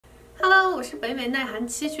Hello， 我是北美耐寒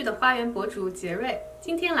7区的花园博主杰瑞，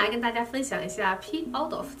今天来跟大家分享一下 Piet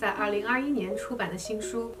Oudolf 在2021年出版的新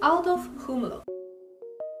书 Oudolf Hummelo。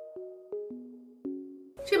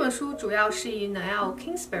这本书主要是以 Noel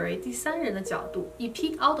Kingsbury 第三人的角度，以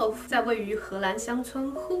Piet Oudolf 在位于荷兰乡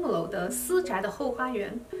村 Hummelo 的私宅的后花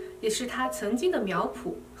园，也是他曾经的苗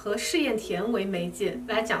圃和试验田为媒介，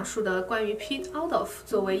来讲述的关于 Piet Oudolf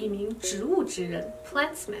作为一名植物职人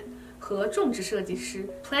plantsman 和种植设计师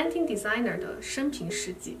planting designer 的生平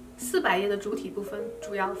事迹。400页的主体部分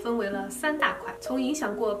主要分为了3大块，从影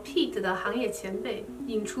响过 Piet 的行业前辈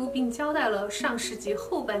引出并交代了上世纪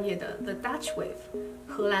后半叶的 The Dutch Wave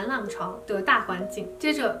荷兰浪潮的大环境。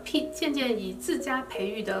接着 Piet 渐渐以自家培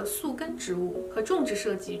育的宿根植物和种植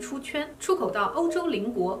设计出圈，出口到欧洲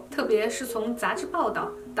邻国，特别是从杂志报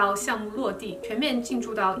道到项目落地，全面进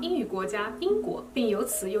驻到英语国家英国，并由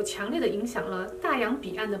此又强烈地影响了大洋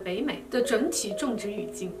彼岸的北美的整体种植语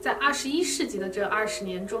境。在21世纪的这20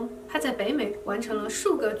年中，他在北美完成了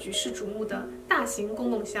数个举世瞩目的大型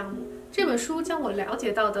公共项目。这本书将我了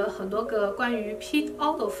解到的很多个关于 Piet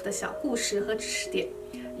Oudolf 的小故事和知识点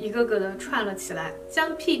一个个的串了起来，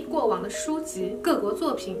将 Piet 过往的书籍、各国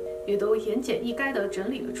作品也都言简意赅的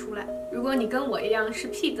整理了出来。如果你跟我一样是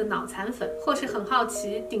Piet 的脑残粉，或是很好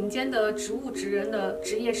奇顶尖的植物职人的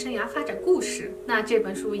职业生涯发展故事，那这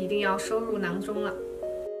本书一定要收入囊中了。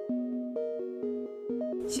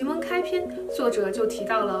行文开篇，作者就提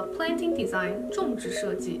到了 planting design 种植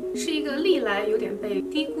设计是一个历来有点被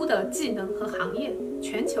低估的技能和行业，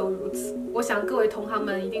全球如此。我想各位同行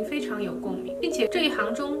们一定非常有共鸣，并且这一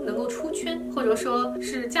行中能够出圈，或者说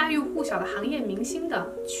是家喻户晓的行业明星的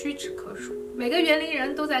屈指可数。每个园林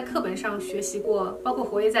人都在课本上学习过，包括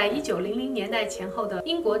活跃在1900年代前后的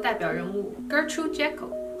英国代表人物 Gertrude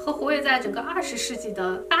Jekyll 和活跃在整个20世纪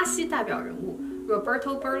的巴西代表人物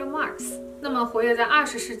Roberto Marx。那么活跃在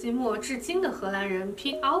20世纪末至今的荷兰人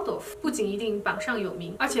Piet Oudolf 不仅一定榜上有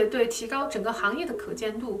名，而且对提高整个行业的可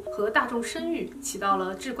见度和大众声誉起到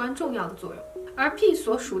了至关重要的作用。而 Piet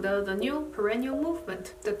所属的 The New Perennial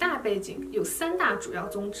Movement 的大背景有3大主要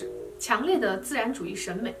宗旨：强烈的自然主义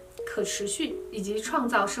审美、可持续以及创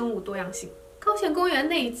造生物多样性。高县公园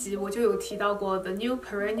那一集我就有提到过 The New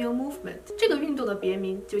Perennial Movement， 这个运动的别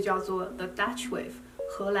名就叫做 The Dutch Wave，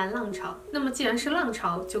荷兰浪潮。那么既然是浪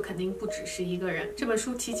潮，就肯定不只是一个人。这本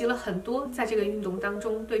书提及了很多在这个运动当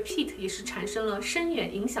中对 Piet 也是产生了深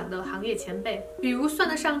远影响的行业前辈，比如算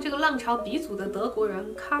得上这个浪潮鼻祖的德国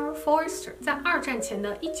人 Karl Forster， 在2战前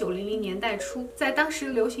的1900年代初，在当时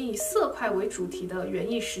流行以色块为主题的园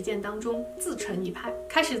艺实践当中自成一派，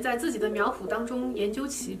开始在自己的苗圃当中研究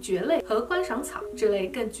起蕨类和观赏草这类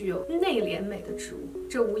更具有内敛美的植物。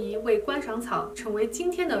这无疑为观赏草成为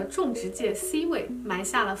今天的种植界 C 位埋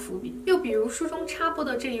下了伏笔。又比如书中插播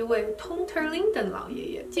的这一位 Tonter Linden 老爷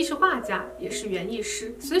爷，既是画家也是园艺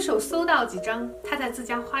师，随手搜到几张他在自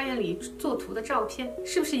家花园里作图的照片，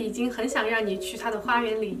是不是已经很想让你去他的花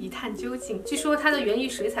园里一探究竟？据说他的园艺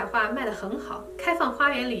水彩画卖得很好，开放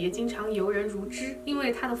花园里也经常游人如织，因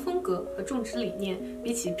为他的风格和种植理念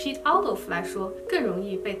比起 Piet Oudolf 来说更容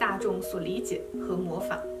易被大众所理解和模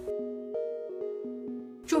仿。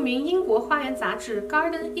著名英国花园杂志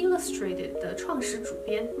Garden Illustrated 的创始主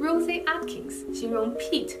编 Rosie Atkins 形容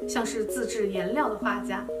Piet 像是自制颜料的画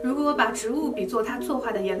家。如果把植物比作他作画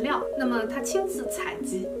的颜料，那么他亲自采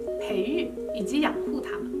集、培育以及养护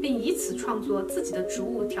它们，并以此创作自己的植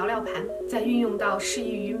物调料盘，再运用到适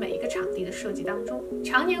宜于每一个场地的设计当中。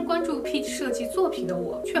常年关注 Piet 设计作品的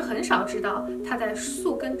我，却很少知道他在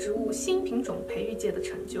宿根植物新品种培育界的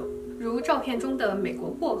成就，如照片中的美国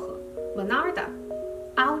薄荷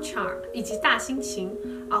Monarda、Alcharm 以及大心芹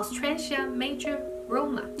Australia Major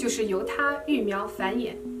Roma 就是由他育苗繁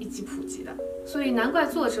衍以及普及的。所以难怪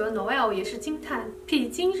作者 Noel 也是惊叹 Piet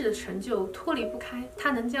今日的成就脱离不开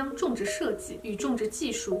他能将种植设计与种植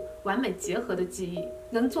技术完美结合的技艺，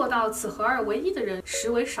能做到此合二为一的人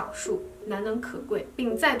实为少数，难能可贵，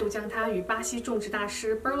并再度将他与巴西种植大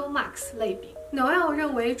师 Marx 类比。Noel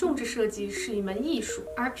认为种植设计是一门艺术，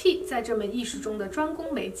而 Piet 在这门艺术中的专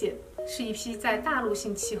攻媒介是一批在大陆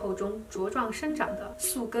性气候中茁壮生长的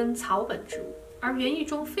宿根草本植物，而园艺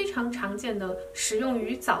中非常常见的使用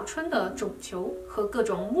于早春的种球和各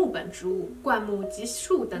种木本植物、灌木及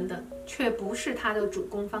树等等，却不是他的主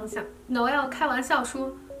攻方向。Noel 开玩笑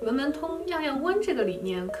说，文门通样样温这个理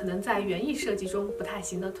念可能在园艺设计中不太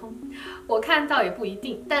行得通。我看倒也不一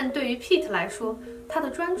定，但对于 Piet 来说，他的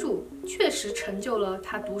专注确实成就了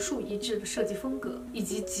他独树一帜的设计风格以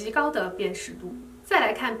及极高的辨识度。再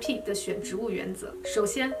来看 Piet 的选植物原则，首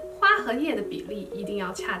先花和叶的比例一定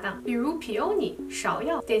要恰当，比如皮欧尼、芍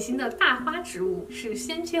药，典型的大花植物，是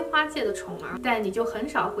先切花界的宠儿，但你就很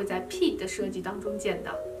少会在 Piet 的设计当中见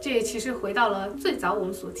到。这也其实回到了最早我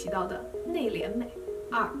们所提到的内敛美。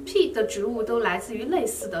Piet 的植物都来自于类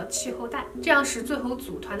似的气候带，这样使最后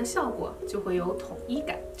组团的效果就会有统一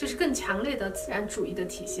感，这是更强烈的自然主义的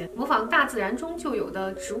体现，模仿大自然中就有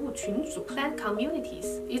的植物群组 plant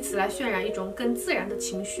communities， 以此来渲染一种更自然的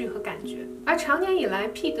情绪和感觉。而长年以来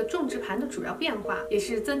Piet 的种植盘的主要变化也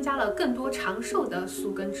是增加了更多长寿的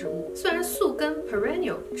宿根植物。虽然宿根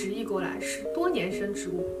perennial 直译过来是多年生植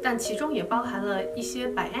物，但其中也包含了一些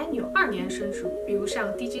biennial 2年生植物，比如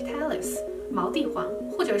像 digitalis毛地黄，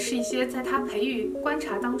或者是一些在他培育观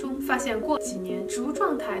察当中发现过几年植物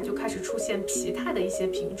状态就开始出现疲态的一些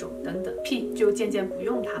品种等等， Piet 就渐渐不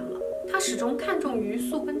用它们了。他始终看重于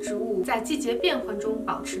宿根植物在季节变换中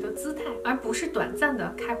保持的姿态，而不是短暂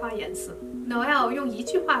的开花颜色。Noel 用一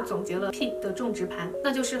句话总结了 Piet 的种植盘，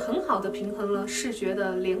那就是很好的平衡了视觉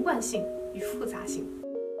的连贯性与复杂性。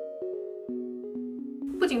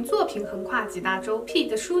不仅作品横跨几大洲， Piet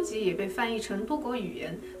的书籍也被翻译成多国语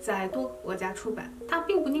言，在多个国家出版。他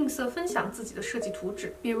并不吝啬分享自己的设计图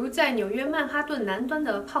纸，比如在纽约曼哈顿南端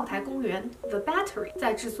的炮台公园 The Battery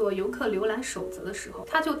在制作游客浏览守则的时候，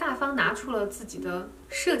他就大方拿出了自己的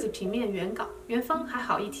设计平面原稿，园方还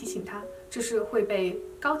好意提醒他，这是会被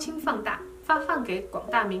高清放大发放给广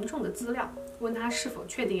大民众的资料，问他是否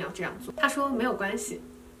确定要这样做。他说没有关系，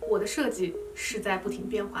我的设计是在不停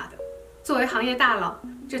变化的。作为行业大佬，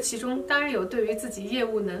这其中当然有对于自己业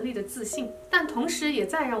务能力的自信，但同时也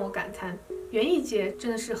在让我感叹，园艺界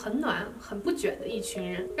真的是很暖很不卷的一群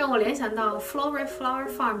人，让我联想到 Flora Flower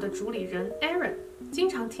Farm 的主理人 Aaron 经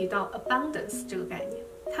常提到 abundance 这个概念。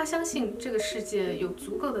他相信这个世界有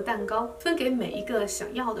足够的蛋糕分给每一个想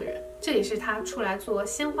要的人，这也是他出来做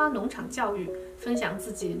鲜花农场教育，分享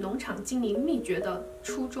自己农场经营秘诀的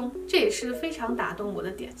初衷。这也是非常打动我的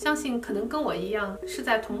点，相信可能跟我一样是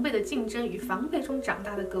在同辈的竞争与防备中长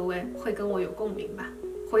大的各位会跟我有共鸣吧。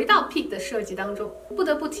回到 Piet 的设计当中，不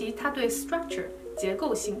得不提他对 structure 结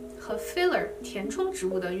构性和 filler 填充植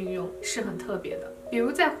物的运用是很特别的。比如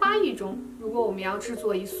在花艺中，如果我们要制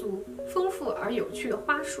作一束丰富而有趣的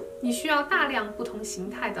花束，你需要大量不同形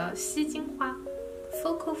态的吸睛花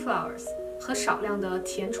focal flowers 和少量的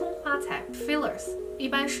填充花材 fillers， 一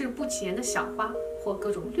般是不起眼的小花或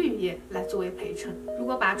各种绿叶来作为陪衬。如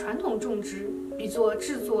果把传统种植比作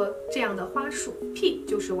制作这样的花束， Piet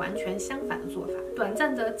就是完全相反的做法，短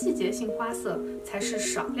暂的季节性花色才是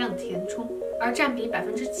少量填充，而占比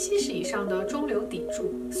70%以上的中流砥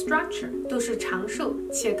柱 structure 都是长寿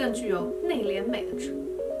且更具有内敛美的植物。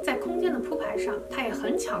在空间的铺排上，它也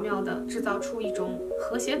很巧妙地制造出一种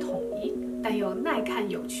和谐统一但又耐看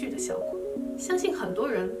有趣的效果。相信很多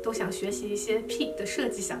人都想学习一些 Piet 的设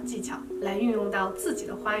计小技巧，来运用到自己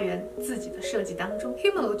的花园、自己的设计当中。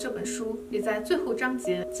Hummelo 这本书也在最后章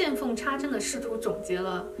节见缝插针地试图总结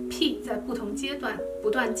了 Piet 在不同阶段不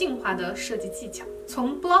断进化的设计技巧，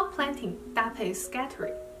从 block planting 搭配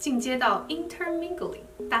scattering， 进阶到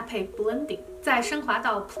intermingling 搭配 blending， 再升华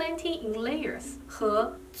到 planting in layers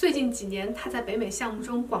和最近几年他在北美项目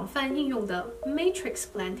中广泛应用的 matrix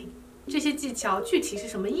planting。这些技巧具体是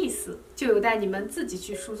什么意思，就有待你们自己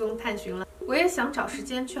去书中探寻了。我也想找时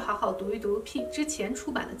间去好好读一读 Piet 之前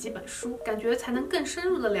出版的几本书，感觉才能更深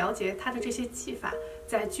入地了解他的这些技法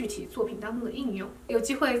在具体作品当中的应用。有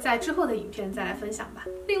机会在之后的影片再来分享吧。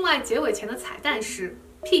另外，结尾前的彩蛋是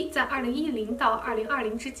Piet 在2010到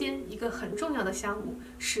2020之间一个很重要的项目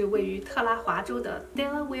是位于特拉华州的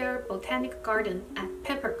Delaware Botanic Garden at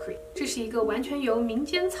Pepper Creek， 这是一个完全由民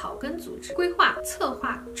间草根组织规划、策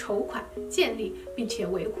划、筹款、建立并且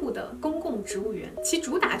维护的公共植物园。其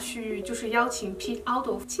主打区域就是邀请 Piet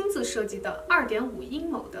Oudolf 亲自设计的2.5英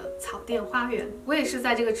亩的草甸花园。我也是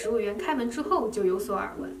在这个植物园开门之后就有所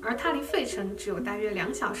耳闻，而它离费城只有大约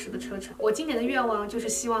2小时的车程。我今年的愿望就是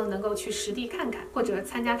希望能够去实地看看，或者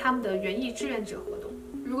参加他们的园艺志愿者活动。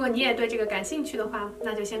如果你也对这个感兴趣的话，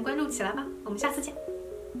那就先关注起来吧。我们下次见。